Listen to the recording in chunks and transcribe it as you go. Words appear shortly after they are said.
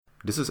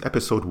This is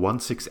episode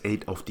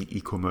 168 of the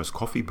Ecommerce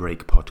Coffee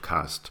Break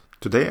podcast.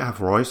 Today I have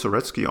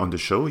Sorezki on the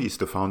show. He's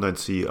the founder and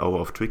CEO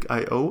of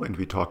Twig.io, and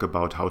we talk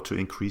about how to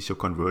increase your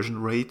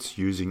conversion rates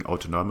using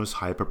autonomous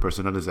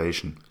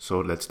hyper-personalization. So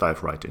let's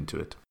dive right into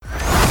it.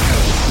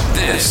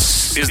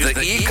 This is the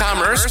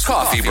Ecommerce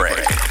Coffee Break,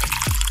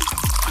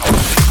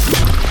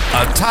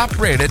 a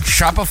top-rated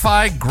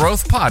Shopify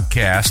growth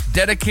podcast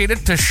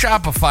dedicated to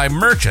Shopify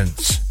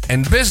merchants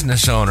and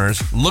business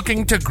owners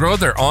looking to grow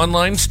their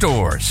online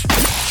stores.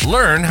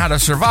 Learn how to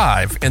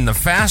survive in the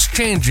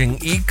fast-changing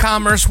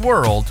e-commerce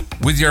world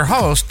with your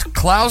host,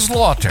 Klaus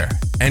Lauter,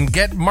 and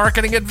get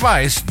marketing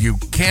advice you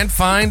can't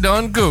find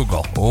on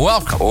Google.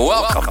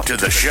 Welcome to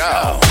the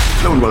show.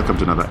 Hello and welcome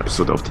to another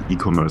episode of the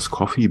e-commerce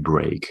coffee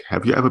break.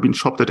 Have you ever been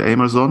shopped at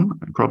Amazon?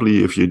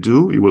 Probably if you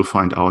do, you will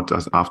find out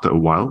that after a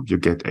while you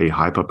get a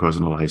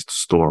hyper-personalized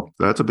store.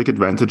 That's a big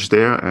advantage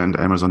there, and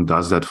Amazon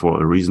does that for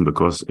a reason,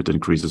 because it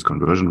increases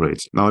conversion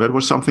rates. Now, that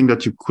was something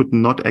that you could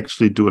not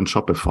actually do on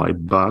Shopify,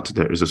 but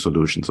there is a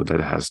solution, so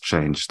that has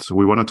changed. So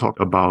we want to talk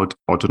about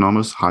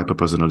autonomous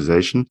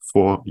hyper-personalization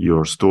for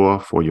your store,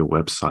 for your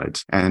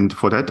website. And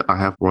for that, I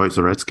have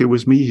Sorezki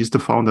with me. He's the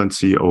founder and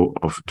CEO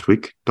of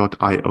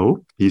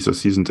Twig.io. He's a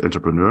seasoned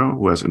entrepreneur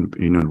who has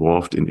been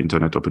involved in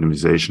internet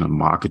optimization and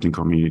marketing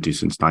community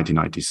since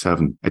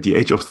 1997. At the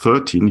age of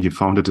 13, he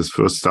founded his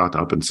first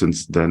startup, and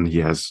since then he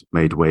has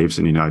made waves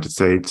in the United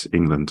States,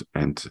 England,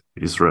 and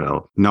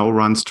Israel. Now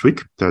runs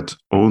Twig, that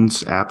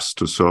owns apps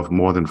to serve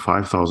more than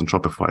 5,000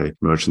 Shopify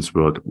merchants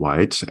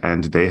worldwide,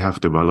 and they have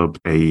developed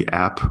an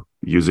app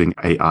using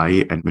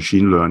AI and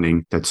machine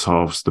learning that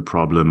solves the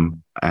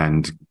problem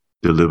and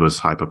delivers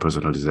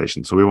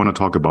hyper-personalization. So we want to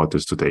talk about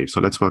this today.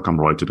 So let's welcome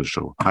Roy to the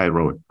show. Hi,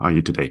 Roy. How are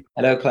you today?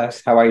 Hello,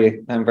 Klaus. How are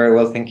you? I'm very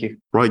well, thank you.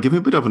 Roy, give me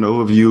a bit of an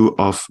overview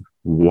of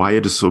why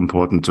it is so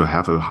important to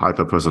have a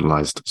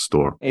hyper-personalized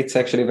store. It's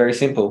actually very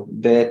simple.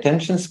 The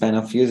attention span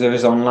of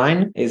users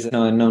online is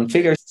a known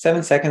figure.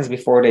 7 seconds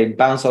before they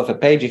bounce off a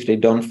page if they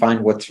don't find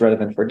what's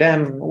relevant for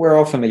them. We're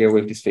all familiar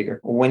with this figure.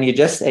 When you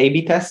just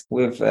A/B test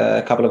with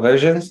a couple of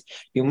versions,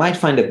 you might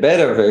find a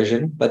better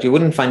version, but you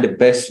wouldn't find the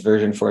best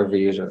version for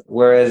every user.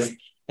 Whereas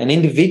an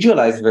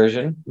individualized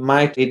version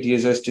might lead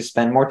users to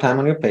spend more time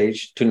on your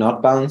page, to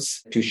not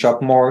bounce, to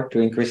shop more, to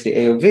increase the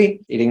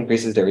AOV. It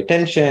increases their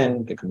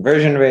retention, the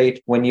conversion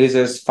rate, when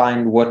users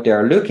find what they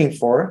are looking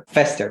for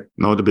faster.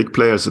 Now, the big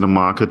players in the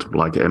market,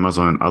 like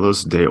Amazon and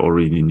others, they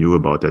already knew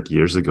about that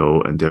years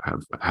ago, and they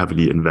have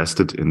heavily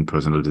invested in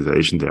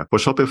personalization there. For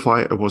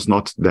Shopify, it was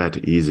not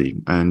that easy,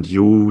 and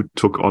you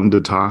took on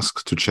the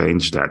task to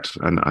change that.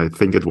 And I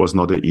think it was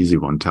not an easy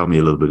one. Tell me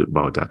a little bit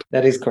about that.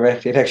 That is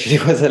correct. It actually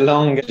was a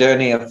long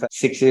journey of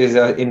 6 years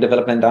in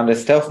development under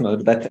stealth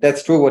mode, but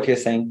that's true what you're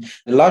saying.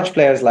 The large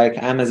players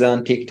like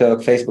Amazon, TikTok,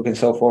 Facebook, and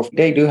so forth,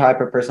 they do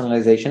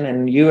hyper-personalization,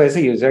 and you as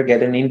a user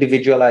get an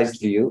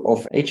individualized view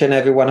of each and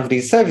every one of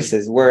these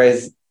services,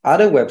 whereas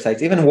other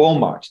websites, even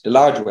Walmart, the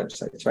large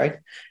websites, right?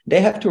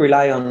 They have to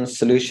rely on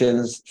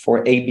solutions for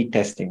A/B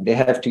testing. They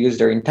have to use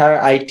their entire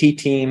IT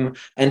team,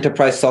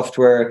 enterprise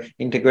software,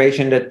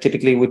 integration that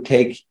typically would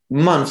take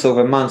months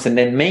over months, and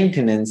then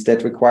maintenance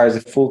that requires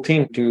a full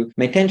team to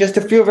maintain just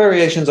a few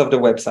variations of the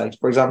website.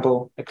 For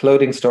example, a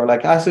clothing store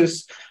like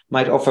ASUS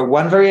might offer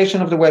one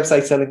variation of the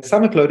website selling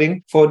summer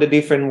clothing for the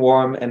different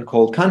warm and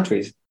cold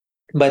countries.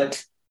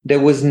 But there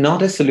was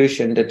not a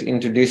solution that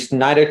introduced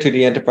neither to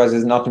the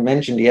enterprises, not to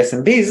mention the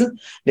SMBs,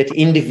 that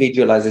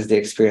individualizes the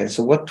experience.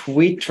 So what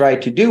we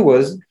tried to do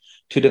was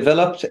to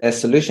develop a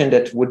solution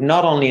that would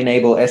not only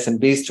enable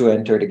SMBs to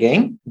enter the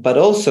game, but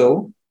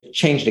also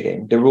change the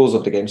game, the rules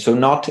of the game. So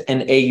not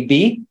an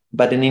A/B,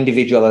 but an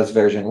individualized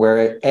version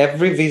where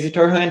every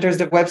visitor who enters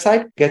the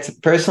website gets a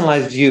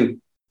personalized view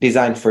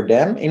designed for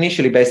them,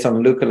 initially based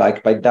on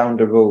lookalike, but down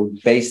the road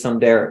based on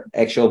their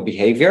actual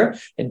behavior,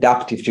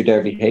 adaptive to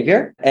their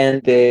behavior.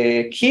 And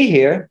the key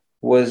here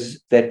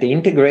was that the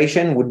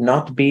integration would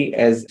not be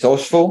as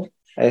resourceful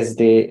as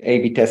the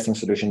A/B testing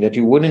solution, that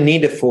you wouldn't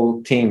need a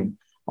full team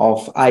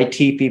of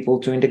IT people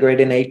to integrate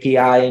an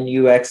API and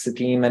UX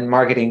team and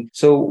marketing.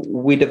 So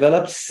we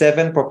developed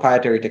 7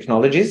 proprietary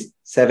technologies,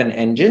 7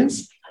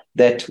 engines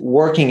that,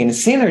 working in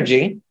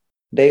synergy,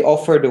 they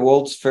offer the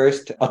world's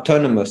first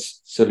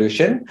autonomous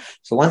solution.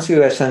 So once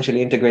you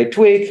essentially integrate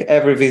Twig,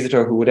 every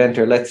visitor who would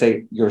enter, let's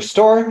say, your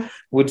store,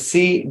 would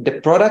see the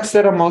products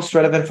that are most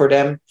relevant for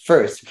them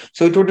first.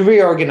 So it would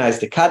reorganize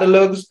the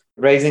catalogs,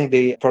 raising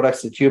the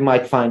products that you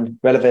might find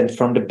relevant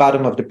from the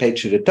bottom of the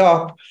page to the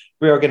top,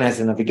 reorganize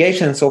the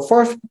navigation and so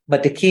forth.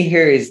 But the key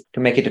here is to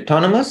make it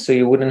autonomous, so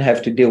you wouldn't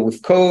have to deal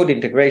with code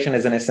integration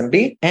as an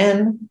SMB,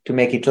 and to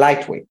make it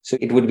lightweight, so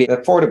it would be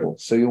affordable.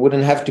 So you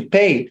wouldn't have to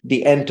pay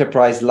the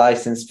enterprise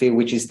license fee,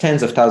 which is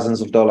tens of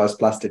thousands of dollars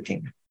plus the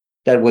team.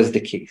 That was the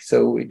key.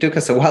 So it took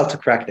us a while to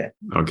crack that.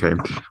 Okay.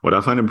 What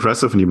I find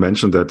impressive, and you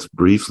mentioned that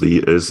briefly,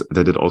 is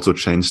that it also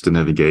changed the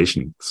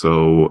navigation.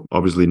 So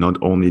obviously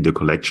not only the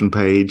collection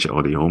page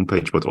or the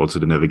homepage, but also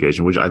the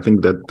navigation, which I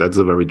think that's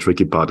a very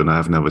tricky part, and I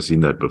have never seen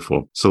that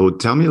before. So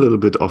tell me a little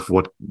bit of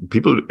what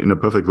people in a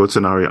perfect world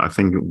scenario, I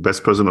think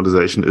best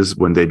personalization is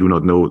when they do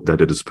not know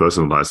that it is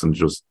personalized and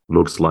just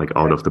looks like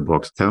out of the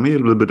box. Tell me a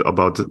little bit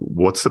about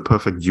what's the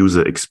perfect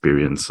user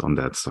experience on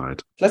that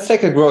side. Let's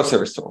take a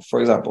grocery store, for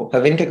example,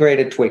 have integrated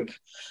Twig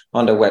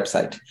on the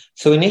website.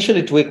 So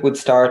initially, Twig would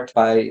start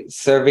by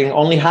serving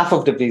only half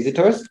of the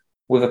visitors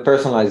with a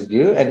personalized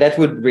view, and that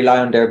would rely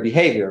on their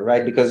behavior,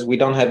 right? Because we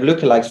don't have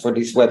lookalikes for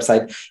this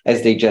website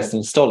as they just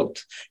install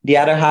it. The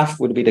other half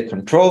would be the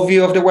control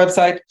view of the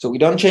website. So we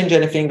don't change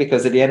anything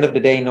because at the end of the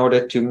day, in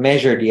order to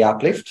measure the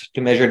uplift, to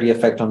measure the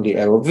effect on the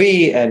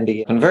AOV and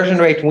the conversion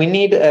rate, we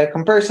need a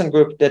comparison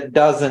group that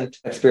doesn't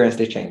experience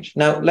the change.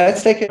 Now,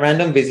 let's take a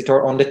random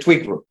visitor on the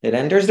Twig group that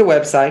enters the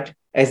website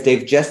as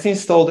they've just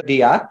installed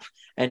the app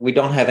and we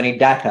don't have any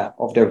data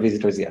of their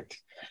visitors yet.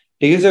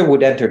 The user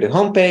would enter the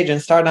homepage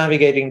and start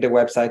navigating the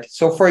website.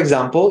 So for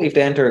example, if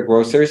they enter a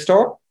grocery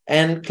store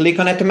and click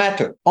on a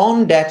tomato,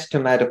 on that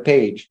tomato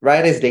page,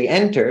 right as they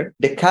enter,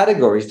 the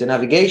categories, the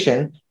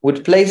navigation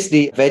would place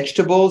the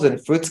vegetables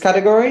and fruits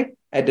category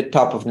at the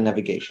top of the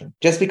navigation,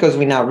 just because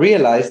we now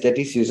realize that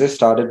this user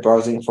started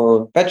browsing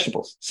for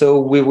vegetables. So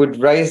we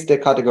would raise the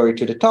category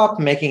to the top,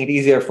 making it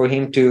easier for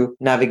him to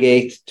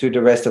navigate to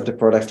the rest of the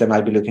products they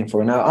might be looking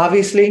for. Now,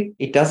 obviously,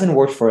 it doesn't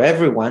work for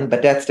everyone,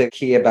 but that's the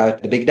key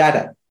about the big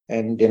data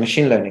and the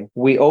machine learning.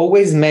 We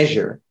always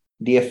measure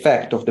the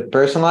effect of the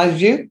personalized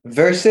view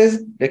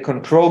versus the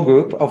control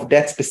group of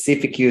that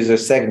specific user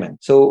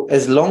segment. So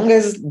as long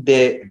as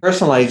the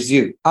personalized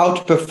view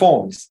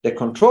outperforms the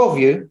control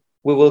view,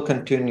 we will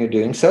continue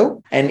doing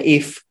so. And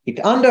if it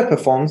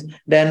underperforms,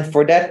 then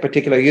for that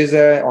particular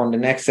user on the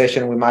next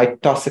session, we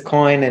might toss a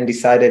coin and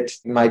decide it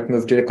might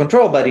move to the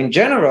control. But in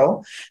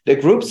general, the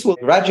groups will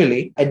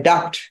gradually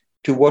adapt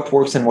to what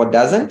works and what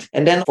doesn't.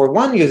 And then for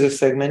one user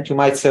segment, you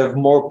might serve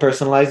more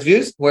personalized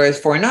views, whereas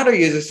for another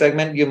user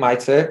segment, you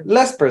might serve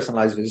less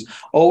personalized views,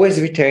 always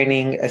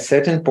retaining a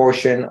certain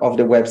portion of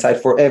the website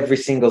for every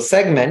single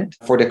segment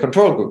for the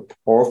control group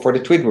or for the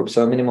Twig group,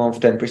 so a minimum of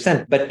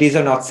 10%. But these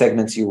are not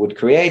segments you would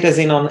create as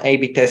in on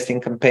A/B testing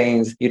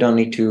campaigns. You don't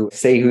need to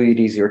say who it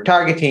is you're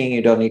targeting.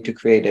 You don't need to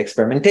create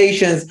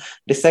experimentations.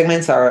 The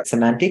segments are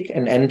semantic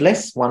and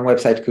endless. One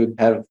website could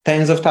have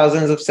tens of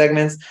thousands of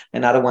segments,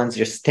 and other ones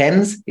just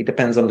tens. It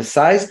depends on the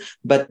size,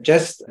 but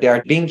just they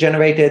are being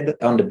generated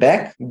on the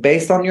back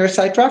based on your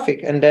site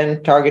traffic and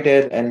then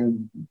targeted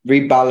and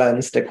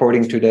rebalanced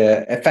according to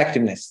the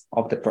effectiveness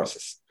of the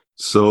process.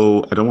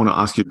 So I don't want to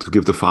ask you to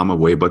give the farm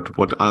away, but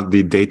what are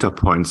the data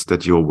points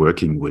that you're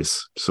working with?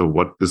 So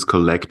what is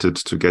collected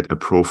to get a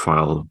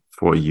profile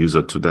for a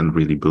user to then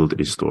really build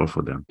a store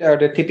for them? There are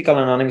the typical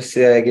anonymous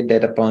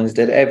data points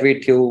that every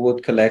tool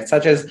would collect,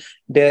 such as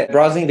the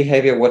browsing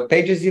behavior, what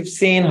pages you've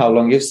seen, how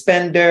long you've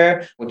spent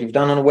there, what you've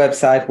done on a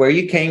website, where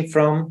you came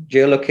from,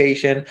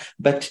 geolocation.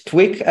 But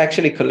Twig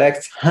actually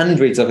collects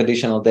hundreds of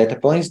additional data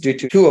points due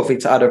to two of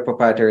its other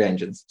proprietary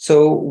engines.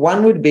 So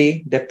one would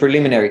be the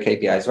preliminary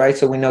KPIs, right?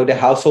 So we know the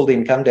household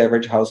income, the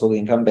average household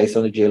income based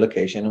on the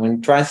geolocation. And we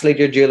translate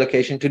your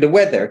geolocation to the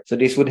weather. So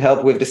this would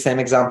help with the same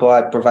example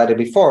I provided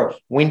before,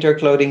 winter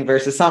clothing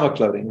versus summer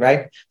clothing,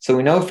 right? So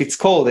we know if it's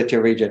cold at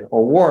your region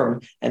or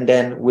warm, and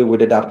then we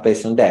would adapt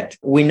based on that.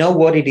 We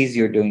know what it is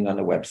you're doing on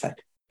the website.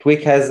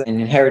 Twig has an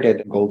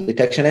inherited goal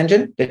detection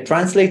engine that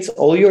translates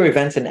all your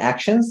events and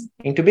actions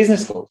into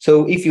business code.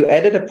 So if you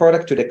added a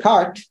product to the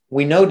cart,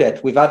 we know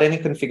that without any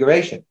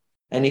configuration.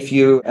 And if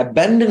you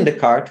abandon the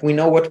cart, we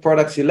know what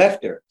products you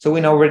left there. So we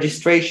know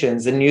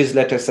registrations and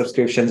newsletter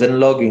subscriptions and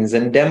logins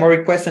and demo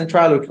requests and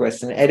trial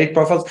requests and edit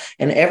profiles.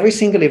 And every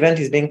single event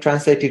is being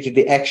translated to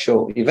the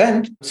actual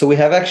event. So we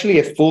have actually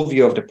a full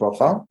view of the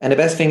profile. And the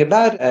best thing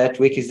about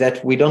Twig is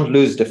that we don't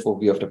lose the full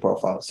view of the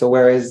profile. So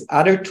whereas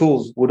other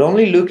tools would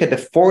only look at the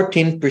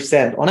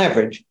 14% on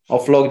average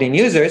of logged in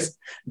users,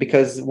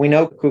 because we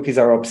know cookies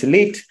are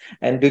obsolete.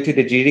 And due to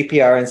the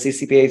GDPR and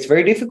CCPA, it's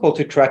very difficult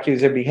to track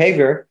user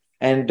behavior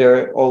and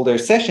all their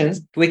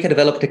sessions. We can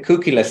develop a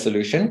cookie-less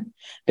solution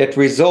that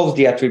resolves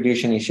the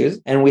attribution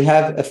issues. And we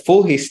have a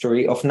full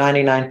history of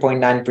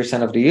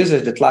 99.9% of the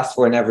users that last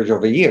for an average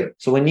of a year.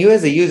 So when you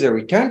as a user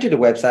return to the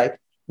website,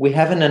 we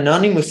have an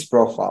anonymous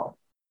profile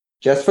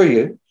just for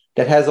you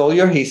that has all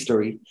your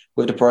history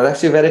with the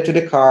products you've added to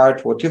the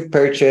cart, what you've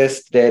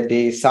purchased,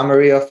 the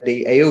summary of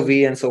the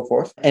AOV and so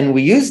forth. And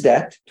we use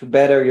that to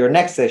better your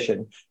next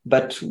session.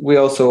 But we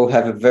also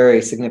have a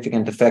very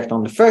significant effect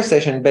on the first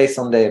session based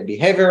on the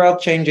behavioral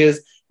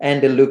changes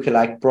and the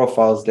lookalike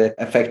profiles that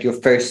affect your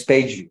first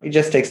page view. It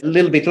just takes a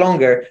little bit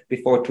longer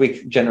before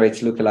Twig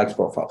generates lookalike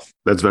profiles.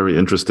 That's very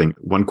interesting.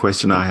 One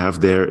question I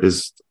have there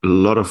is a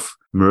lot of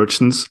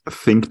merchants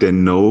think they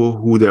know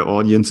who their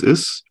audience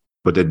is,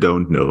 but they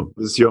don't know.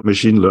 With your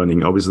machine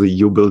learning, obviously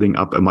you're building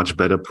up a much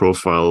better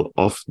profile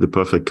of the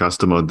perfect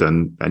customer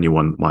than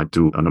anyone might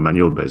do on a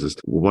manual basis.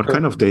 What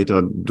kind of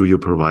data do you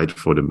provide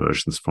for the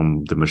merchants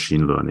from the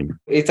machine learning?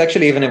 It's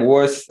actually even a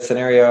worse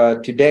scenario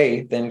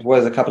today than it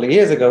was a couple of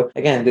years ago.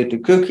 Again, due to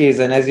cookies.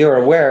 And as you're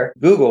aware,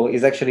 Google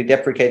is actually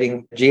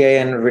deprecating GA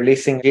and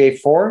releasing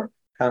GA4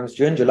 comes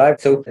June, July.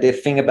 So the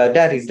thing about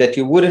that is that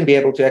you wouldn't be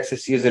able to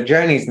access user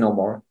journeys no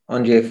more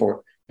on GA4.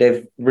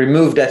 They've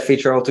removed that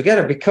feature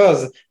altogether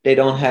because they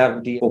don't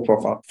have the full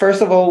profile.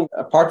 First of all,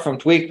 apart from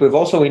Tweak, we've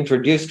also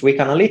introduced Tweak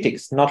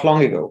Analytics not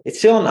long ago. It's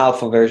still an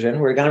alpha version.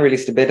 We're going to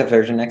release the beta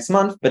version next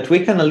month, but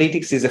Tweak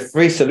Analytics is a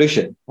free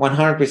solution,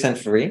 100%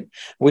 free,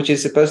 which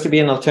is supposed to be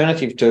an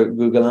alternative to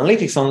Google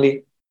Analytics,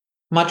 only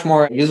much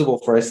more usable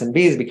for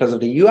SMBs because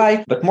of the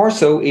UI, but more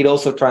so, it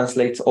also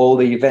translates all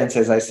the events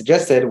as I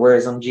suggested,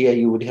 whereas on GA,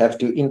 you would have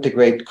to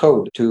integrate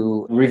code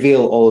to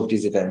reveal all of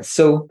these events.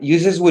 So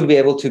users would be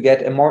able to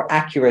get a more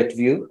accurate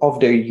view of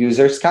their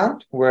users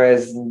count,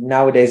 whereas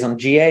nowadays on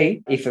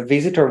GA, if a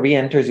visitor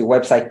re-enters your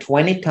website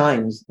 20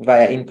 times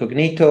via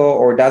incognito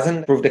or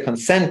doesn't prove the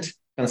consent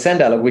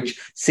dialog, which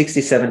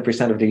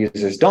 67% of the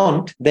users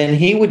don't, then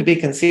he would be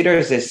considered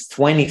as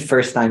 20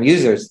 first-time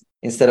users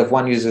instead of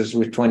one user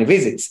with 20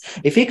 visits.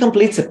 If he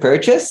completes a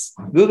purchase,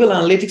 Google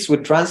Analytics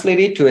would translate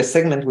it to a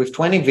segment with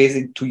 20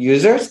 visits to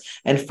users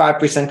and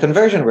 5%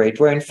 conversion rate,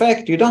 where in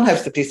fact, you don't have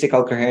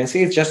statistical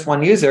coherency. It's just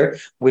one user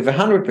with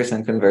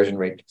 100% conversion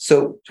rate.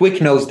 So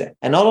Tweak knows that.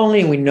 And not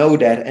only we know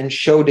that and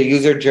show the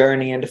user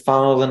journey and the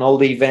funnel and all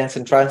the events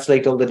and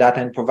translate all the data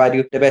and provide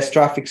you the best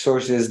traffic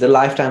sources, the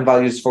lifetime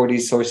values for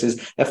these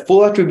sources, a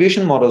full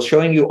attribution model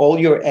showing you all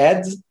your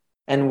ads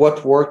and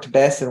what worked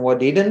best and what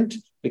didn't,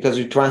 because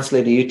we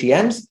translate the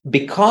UTMs.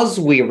 Because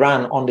we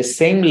run on the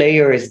same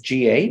layer as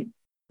GA,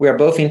 we are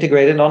both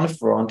integrated on the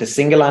front, a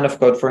single line of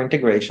code for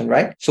integration,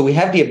 right? So we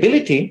have the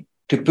ability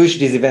to push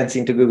these events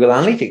into Google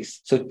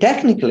Analytics. So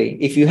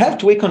technically, if you have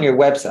Tweak on your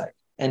website,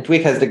 and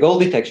Tweak has the goal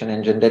detection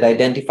engine that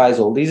identifies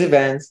all these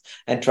events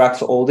and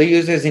tracks all the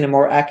users in a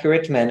more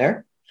accurate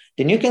manner,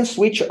 then you can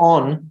switch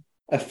on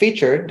a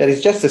feature that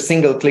is just a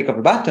single click of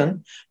a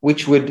button,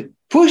 which would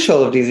push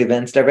all of these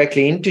events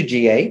directly into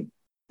GA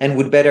and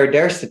would better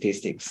their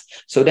statistics.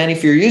 So then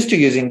if you're used to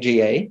using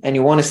GA and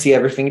you want to see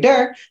everything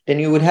there, then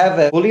you would have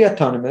a fully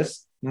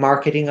autonomous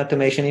marketing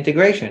automation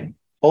integration.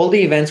 All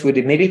the events would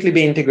immediately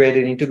be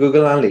integrated into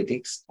Google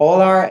Analytics.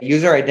 All our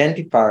user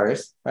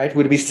identifiers, right,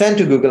 would be sent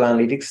to Google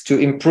Analytics to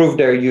improve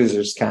their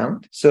users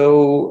count.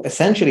 So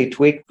essentially,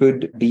 Tweak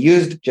could be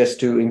used just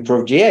to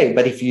improve GA.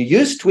 But if you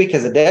use Tweak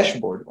as a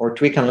dashboard or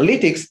Tweak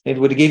Analytics, it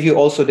would give you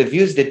also the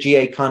views that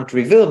GA can't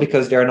reveal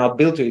because they are not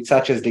built to it,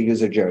 such as the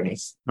user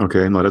journeys.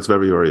 Okay, no, that's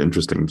very, very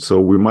interesting. So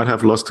we might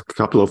have lost a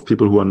couple of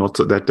people who are not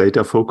that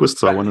data focused.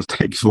 So I want to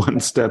take one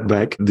step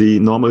back. The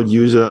normal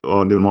user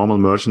or the normal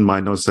merchant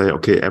might not say,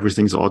 okay,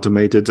 everything's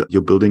automated.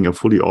 You're building a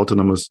fully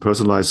autonomous,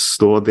 personalized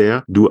store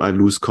there. Do I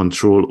lose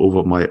control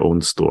over my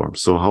own store?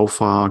 So how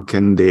far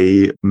can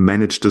they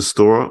manage the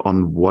store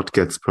on what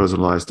gets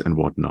personalized and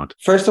what not?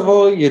 First of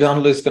all, you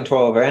don't lose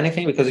control over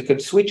anything because you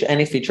could switch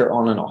any feature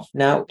on and off.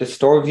 Now, the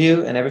store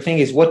view and everything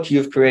is what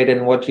you've created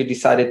and what you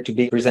decided to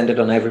be presented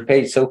on every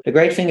page. So the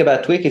great thing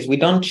about Tweak is we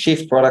don't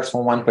shift products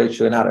from one page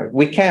to another.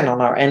 We can on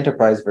our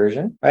enterprise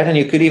version, right? And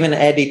you could even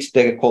edit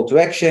the call to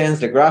actions,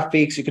 the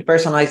graphics. You could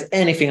personalize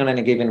anything on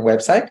any given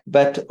website.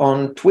 But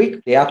on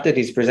Tweak, the app that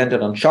is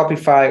presented on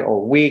Shopify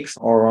or Wix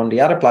or on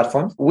the other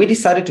platforms, we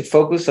decided to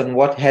focus on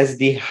what has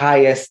the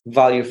highest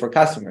value for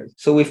customers.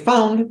 So we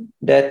found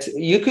that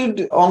you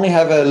could only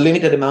have a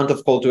limited amount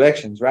of call to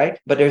actions, right?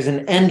 But there's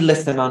an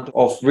endless amount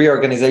of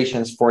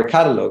reorganizations for a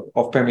catalog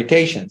of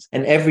permutations.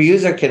 And every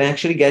user can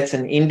actually get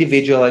an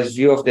individualized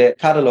view of the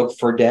catalog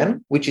for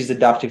them, which is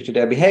adaptive to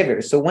their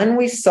behavior. So when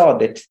we saw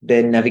that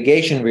the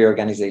navigation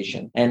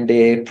reorganization and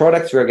the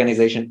products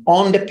reorganization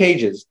on the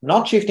pages,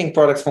 not shifting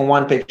products from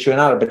one page to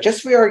another, but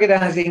just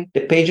reorganizing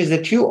the pages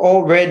that you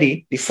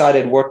already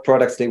decided what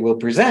products they will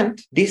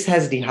present, this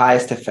has the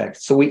highest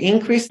effect. So we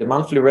increased the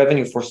monthly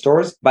revenue for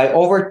stores by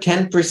over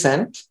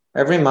 10%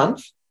 every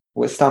month.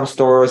 With some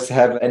stores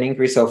have an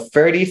increase of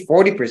 30,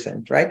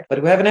 40%, right?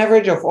 But we have an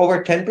average of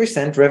over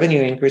 10%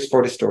 revenue increase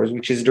for the stores,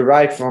 which is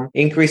derived from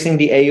increasing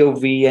the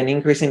AOV and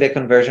increasing the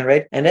conversion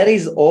rate. And that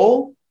is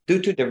all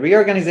due to the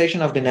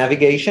reorganization of the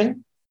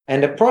navigation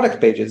and the product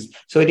pages.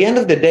 So at the end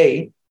of the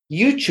day,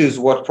 you choose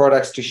what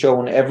products to show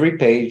on every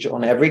page,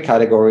 on every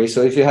category.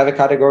 So if you have a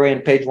category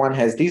and page 1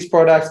 has these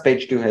products,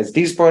 page 2 has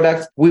these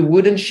products, we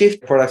wouldn't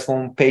shift products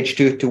from page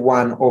 2 to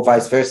 1 or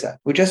vice versa.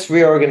 We just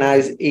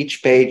reorganize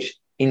each page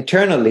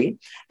internally,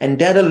 and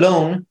that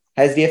alone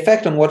has the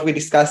effect on what we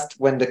discussed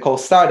when the call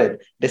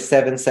started, the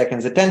 7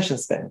 seconds attention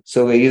span.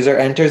 So a user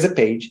enters a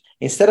page.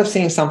 Instead of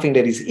seeing something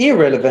that is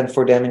irrelevant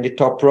for them in the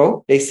top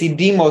row, they see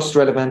the most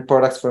relevant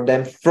products for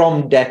them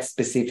from that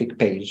specific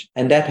page.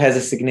 And that has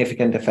a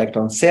significant effect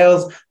on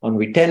sales, on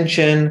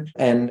retention,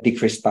 and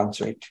decreased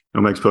bounce rate.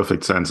 It makes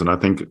perfect sense. And I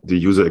think the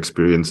user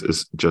experience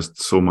is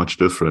just so much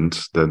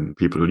different than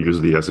people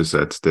usually, as you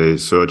said, they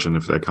search, and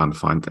if they can't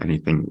find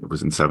anything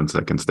within 7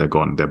 seconds, they're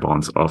gone, they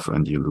bounce off,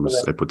 and you lose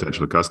a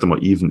potential customer,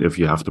 even if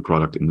you have the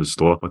product in the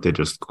store, but they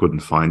just couldn't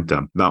find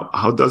them. Now,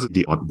 how does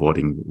the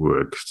onboarding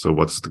work? So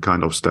what's the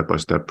kind of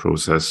step-by-step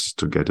process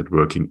to get it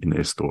working in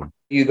a store?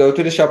 You go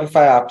to the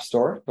Shopify App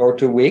Store or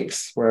to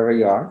Wix, wherever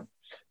you are.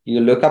 You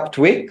look up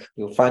Twig,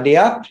 you'll find the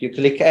app, you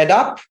click add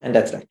app, and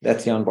that's it.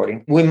 That's the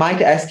onboarding. We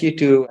might ask you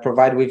to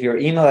provide with your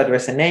email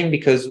address and name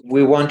because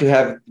we want to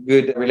have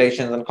good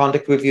relations and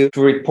contact with you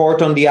to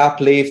report on the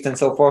uplift and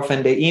so forth.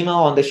 And the email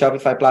on the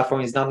Shopify platform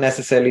is not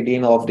necessarily the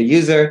email of the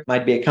user,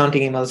 might be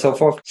accounting email and so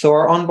forth. So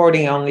our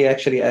onboarding only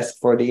actually asks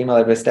for the email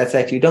address. That's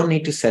it. You don't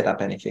need to set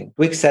up anything.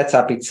 Twig sets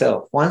up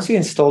itself. Once you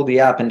install the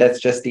app, and that's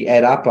just the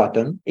add app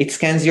button, it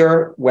scans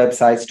your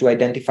websites to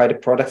identify the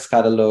products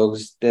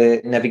catalogs,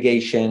 the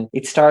navigation.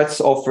 It starts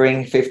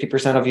offering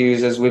 50% of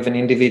users with an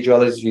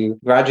individualized view.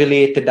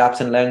 Gradually, it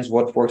adapts and learns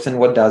what works and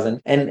what doesn't.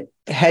 And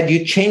had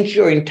you changed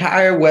your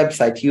entire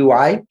website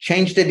UI,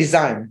 change the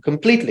design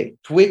completely,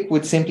 Twig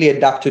would simply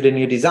adapt to the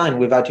new design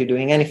without you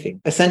doing anything.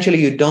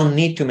 Essentially, you don't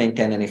need to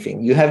maintain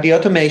anything. You have the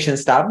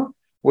automations tab,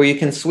 where you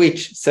can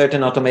switch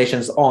certain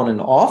automations on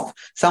and off.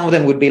 Some of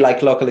them would be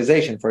like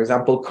localization, for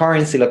example,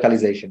 currency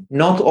localization.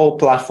 Not all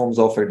platforms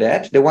offer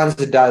that. The ones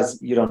that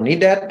does, you don't need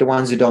that. The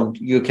ones you don't,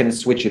 you can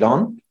switch it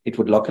on. It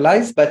would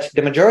localize, but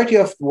the majority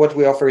of what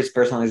we offer is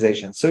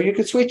personalization. So you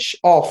could switch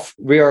off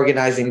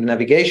reorganizing the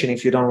navigation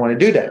if you don't want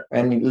to do that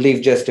and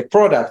leave just the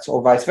products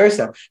or vice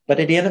versa. But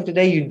at the end of the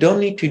day, you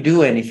don't need to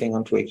do anything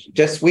on Twig.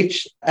 Just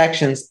switch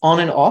actions on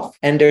and off.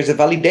 And there's a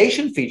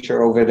validation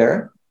feature over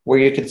there where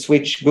you could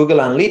switch Google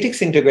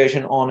Analytics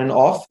integration on and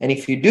off. And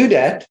if you do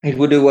that, it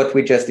would do what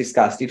we just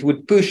discussed. It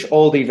would push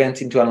all the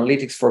events into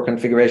analytics for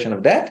configuration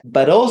of that.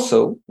 But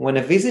also, when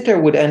a visitor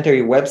would enter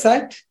your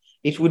website,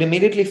 it would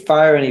immediately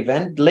fire an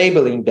event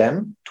labeling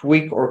them,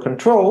 tweak or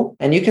control.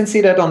 And you can see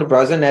that on the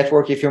browser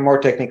network if you're more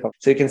technical.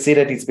 So you can see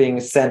that it's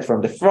being sent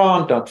from the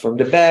front, not from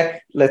the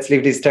back. Let's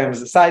leave these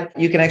terms aside.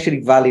 You can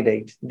actually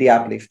validate the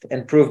uplift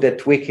and prove that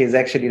Twig is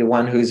actually the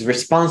one who's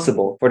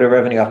responsible for the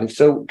revenue uplift.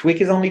 So Twig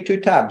is only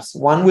 2 tabs.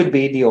 One would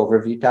be the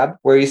overview tab,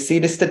 where you see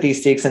the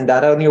statistics and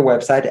data on your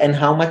website and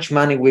how much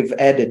money we've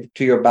added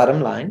to your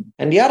bottom line.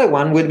 And the other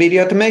one would be the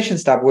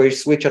automations tab, where you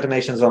switch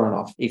automations on and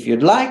off. If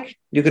you'd like,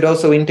 you could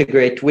also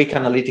integrate Twig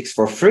Analytics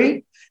for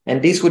free.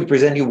 And this would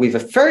present you with a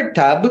third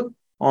tab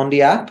on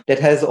the app that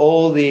has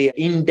all the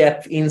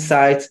in-depth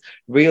insights,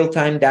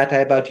 real-time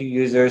data about your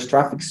users,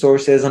 traffic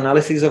sources,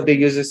 analysis of the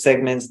user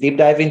segments, deep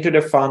dive into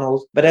their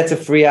funnels. But that's a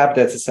free app.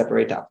 That's a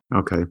separate app.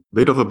 Okay.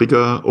 Bit of a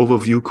bigger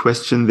overview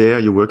question there.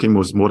 You're working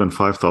with more than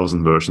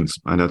 5,000 versions,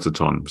 and that's a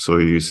ton. So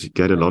you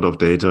get a lot of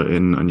data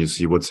in and you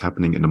see what's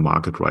happening in the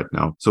market right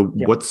now. So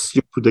What's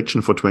your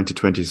prediction for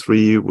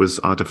 2023 with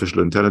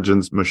artificial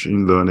intelligence,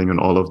 machine learning, and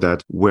all of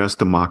that? Where's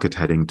the market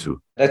heading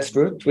to? That's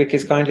true. Twig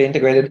is currently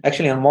integrated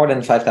actually on more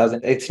than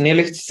 5,000. It's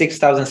nearly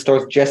 6,000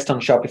 stores just on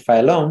Shopify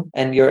alone.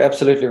 And you're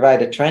absolutely right.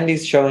 The trend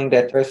is showing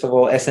that, first of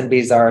all,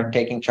 SMBs are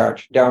taking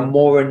charge. There are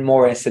more and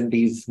more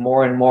SMBs,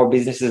 more and more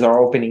businesses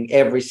are opening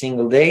every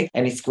single day.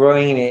 And it's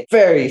growing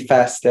very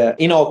fast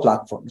in all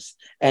platforms.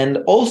 And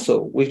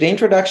also, with the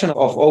introduction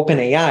of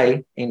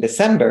OpenAI in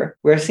December,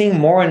 we're seeing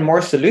more and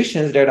more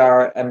solutions that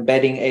are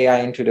embedding AI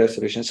into their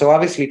solutions. So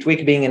obviously,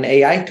 Twig being an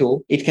AI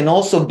tool, it can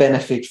also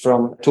benefit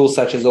from tools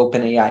such as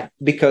OpenAI.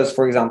 Because,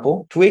 for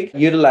example, Twig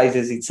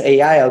utilizes its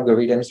AI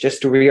algorithms just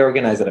to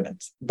reorganize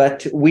elements.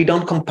 But we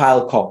don't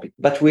compile copy.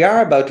 But we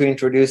are about to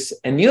introduce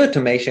a new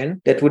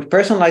automation that would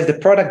personalize the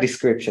product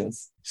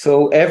descriptions.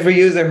 So every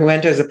user who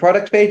enters a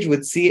product page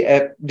would see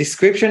a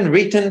description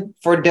written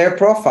for their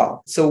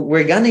profile. So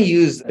we're going to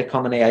use the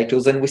common AI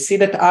tools. And we see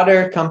that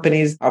other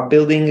companies are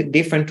building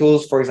different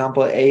tools, for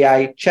example,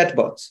 AI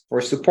chatbots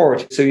for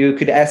support. So you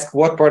could ask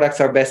what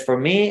products are best for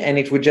me, and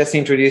it would just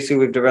introduce you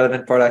with the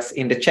relevant products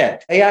in the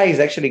chat. AI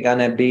is actually going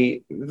to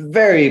be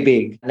very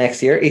big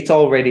next year. It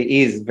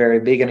already is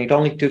very big, and it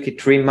only took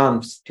it 3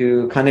 months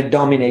to kind of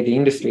dominate the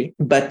industry.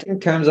 But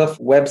in terms of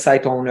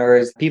website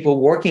owners,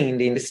 people working in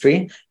the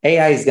industry,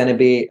 AI is going to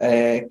be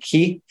a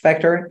key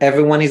factor.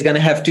 Everyone is going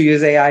to have to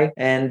use AI.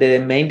 And the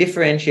main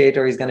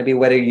differentiator is going to be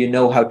whether you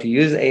know how to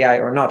use AI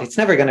or not. It's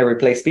never going to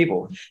replace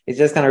people. It's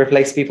just going to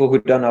replace people who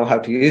don't know how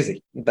to use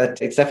it.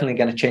 But it's definitely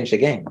going to change the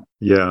game.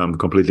 Yeah, I'm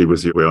completely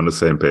with you. We're on the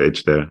same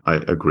page there. I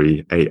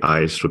agree.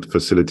 AI should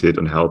facilitate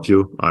and help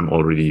you. I'm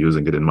already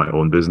using it in my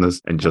own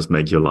business and just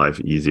make your life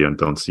easier and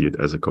don't see it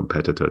as a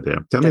competitor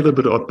there. Tell me a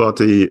little bit about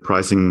the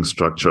pricing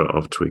structure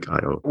of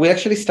Twig.io. We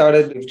actually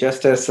started with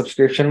just a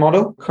subscription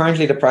model.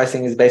 Currently, the pricing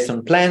pricing is based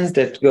on plans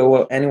that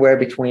go anywhere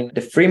between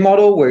the free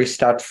model, where you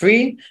start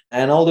free,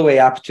 and all the way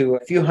up to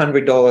a few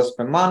 $100s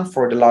per month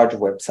for the larger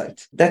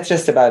websites. That's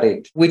just about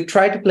it. We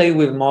try to play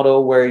with a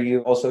model where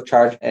you also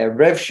charge a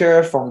rev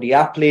share from the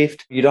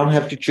uplift. You don't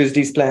have to choose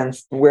these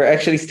plans. We're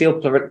actually still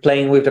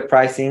playing with the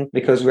pricing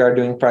because we are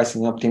doing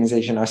pricing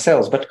optimization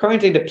ourselves. But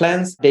currently the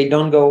plans, they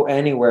don't go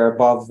anywhere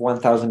above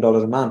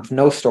 $1,000 a month.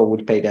 No store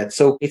would pay that.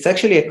 So it's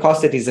actually a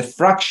cost that is a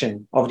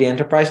fraction of the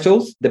enterprise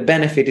tools. The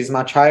benefit is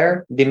much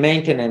higher. The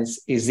maintenance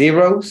is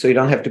zero, so you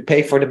don't have to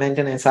pay for the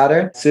maintenance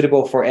either.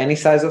 Suitable for any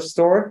size of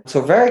store.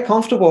 So very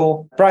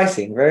comfortable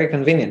pricing, very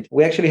convenient.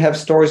 We actually have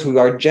stores who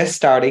are just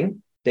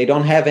starting. They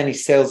don't have any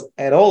sales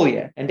at all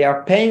yet. And they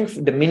are paying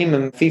the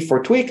minimum fee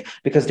for Tweak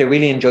because they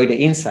really enjoy the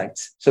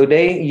insights. So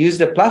they use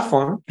the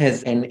platform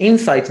as an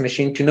insights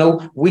machine to know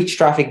which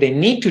traffic they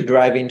need to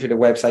drive into the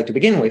website to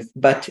begin with.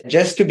 But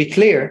just to be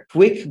clear,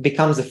 Tweak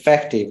becomes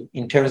effective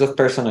in terms of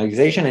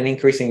personalization and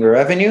increasing your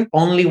revenue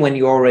only when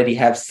you already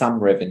have some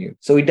revenue.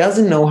 So it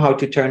doesn't know how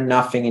to turn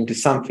nothing into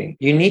something.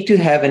 You need to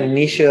have an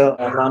initial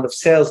amount of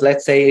sales,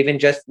 let's say even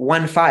just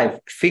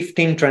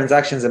 15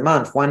 transactions a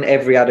month, one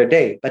every other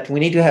day. But we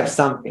need to have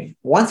something.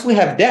 Once we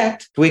have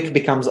that, Tweak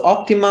becomes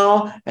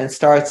optimal and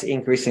starts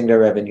increasing the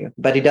revenue.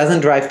 But it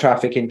doesn't drive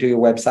traffic into your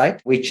website,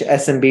 which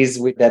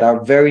SMBs that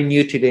are very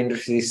new to the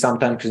industry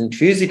sometimes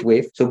confuse it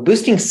with. So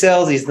boosting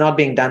sales is not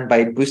being done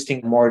by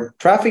boosting more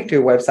traffic to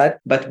your website,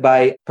 but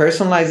by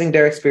personalizing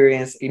their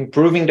experience,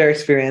 improving their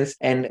experience,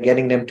 and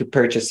getting them to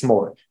purchase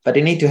more. But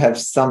they need to have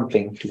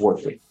something to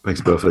work with.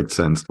 Makes perfect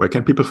sense. Where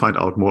can people find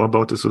out more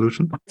about the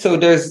solution? So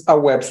there's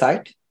our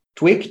website,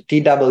 Twik,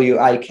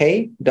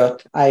 twik.io.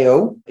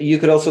 You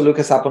could also look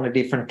us up on a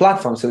different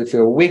platform. So if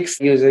you're a Wix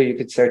user, you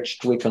could search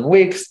Twik on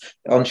Wix.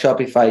 On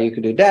Shopify, you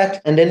could do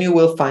that. And then you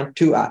will find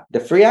two apps, the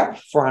free app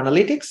for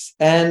analytics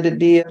and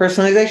the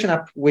personalization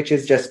app, which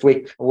is just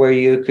Twik, where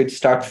you could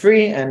start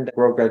free and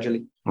grow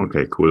gradually.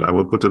 Okay, cool. I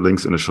will put the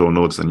links in the show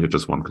notes and you're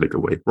just one click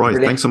away. Right.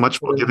 Brilliant. Thanks so much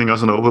for giving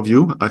us an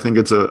overview. I think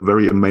it's a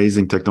very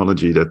amazing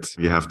technology that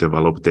you have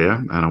developed there.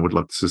 And I would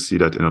love to see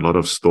that in a lot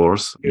of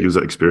stores.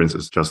 User experience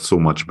is just so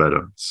much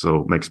better.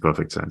 So makes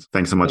perfect sense.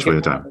 Thanks so much for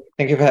your time.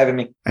 Thank you for having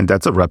me. And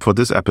that's a wrap for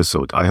this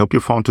episode. I hope you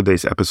found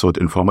today's episode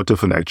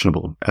informative and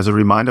actionable. As a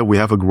reminder, we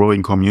have a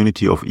growing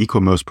community of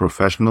e-commerce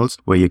professionals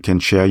where you can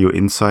share your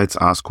insights,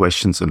 ask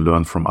questions, and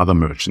learn from other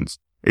merchants.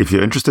 If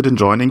you're interested in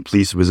joining,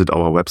 please visit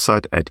our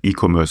website at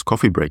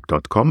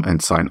ecommercecoffeebreak.com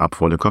and sign up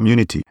for the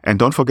community. And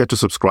don't forget to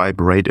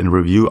subscribe, rate, and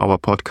review our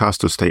podcast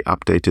to stay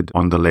updated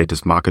on the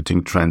latest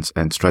marketing trends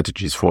and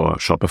strategies for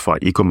Shopify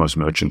e-commerce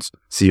merchants.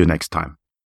 See you next time.